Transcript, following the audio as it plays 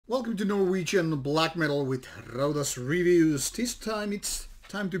Welcome to Norwegian black metal with Rauta's reviews. This time it's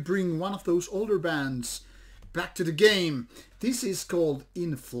time to bring one of those older bands back to the game. This is called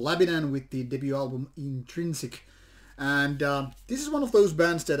Inflabitan with the debut album Intrinsic. And this is one of those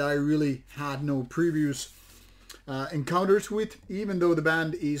bands that I really had no previous encounters with, even though the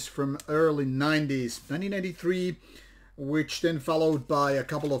band is from early 90s, 1993, which then followed by a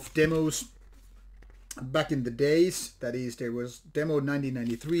couple of demos back in the days. That is, there was demo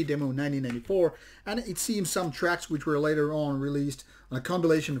 1993, demo 1994, and it seems some tracks which were later on released on a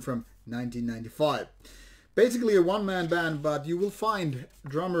compilation from 1995. Basically a one-man band, but you will find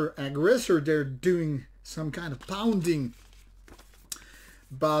drummer Aggressor there doing some kind of pounding.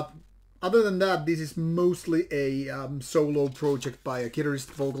 But other than that, this is mostly a solo project by a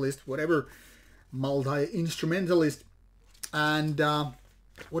guitarist, vocalist, whatever, multi-instrumentalist. And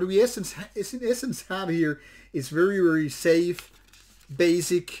what we in essence have here is very, very safe,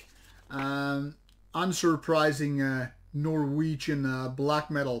 basic, unsurprising Norwegian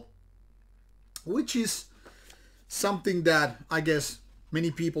black metal, which is something that I guess many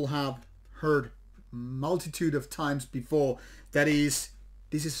people have heard multitude of times before. That is,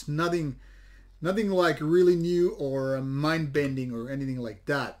 this is nothing like really new or mind-bending or anything like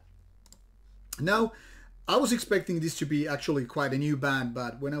that. Now, I was expecting this to be actually quite a new band,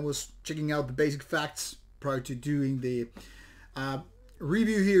 but when I was checking out the basic facts prior to doing the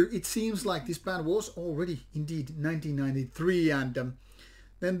review here, it seems like this band was already indeed 1993, and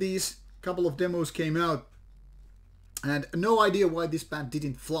then these couple of demos came out, and no idea why this band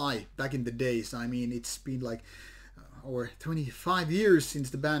didn't fly back in the days. I mean, it's been like over 25 years since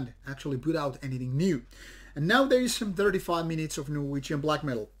the band actually put out anything new, and now there is some 35 minutes of Norwegian black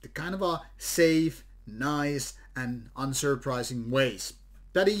metal, the kind of a safe, nice and unsurprising ways.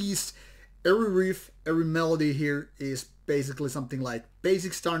 That is, every riff, every melody here is basically something like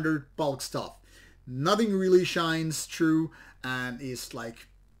basic standard bulk stuff. Nothing really shines through and is like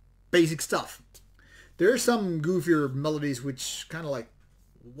basic stuff. There are some goofier melodies which kind of like,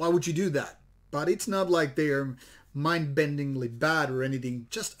 why would you do that? But it's not like they're mind-bendingly bad or anything,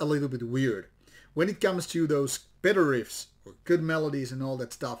 just a little bit weird. When it comes to those better riffs or good melodies and all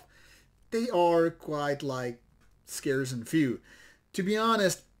that stuff, they are quite like scarce and few. To be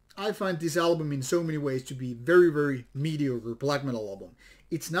honest, I find this album in so many ways to be very, very mediocre black metal album.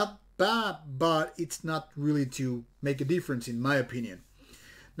 It's not bad, but it's not really to make a difference in my opinion.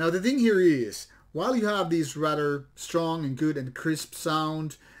 Now the thing here is, while you have these rather strong and good and crisp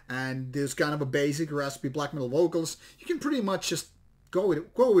sound and this kind of a basic raspy black metal vocals, you can pretty much just go with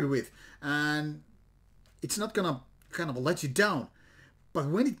it, and it's not gonna kind of let you down. But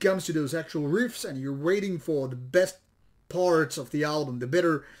when it comes to those actual riffs and you're waiting for the best parts of the album, the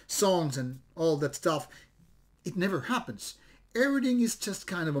better songs and all that stuff, it never happens. Everything is just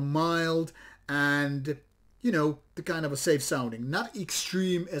kind of a mild and, you know, the kind of a safe sounding. Not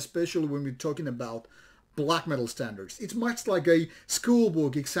extreme, especially when we're talking about black metal standards. It's much like a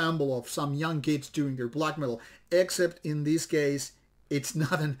schoolbook example of some young kids doing their black metal, except in this case, it's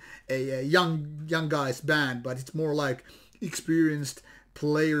not a young guy's band, but it's more like experienced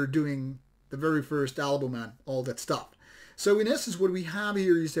player doing the very first album and all that stuff. So in essence, what we have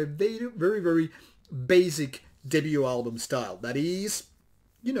here is a very, very, very basic debut album style. That is,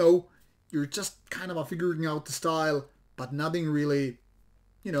 you know, you're just kind of figuring out the style, but nothing really,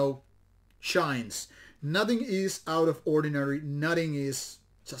 you know, shines. Nothing is out of ordinary. Nothing is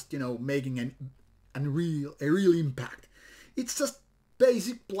just, you know, making a real impact. It's just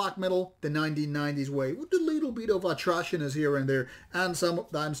basic black metal, the 1990s way, with a little bit of a trashiness here and there, and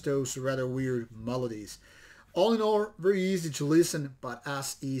sometimes those rather weird melodies. All in all, very easy to listen, but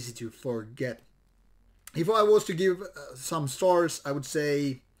as easy to forget. If I was to give some stars, I would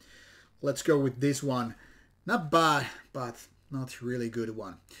say, let's go with this one. Not bad, but not really good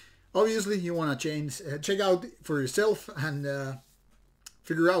one. Obviously, you want to check out for yourself and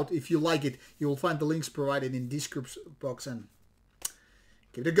figure out if you like it. You will find the links provided in the description box and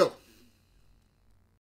give it a go.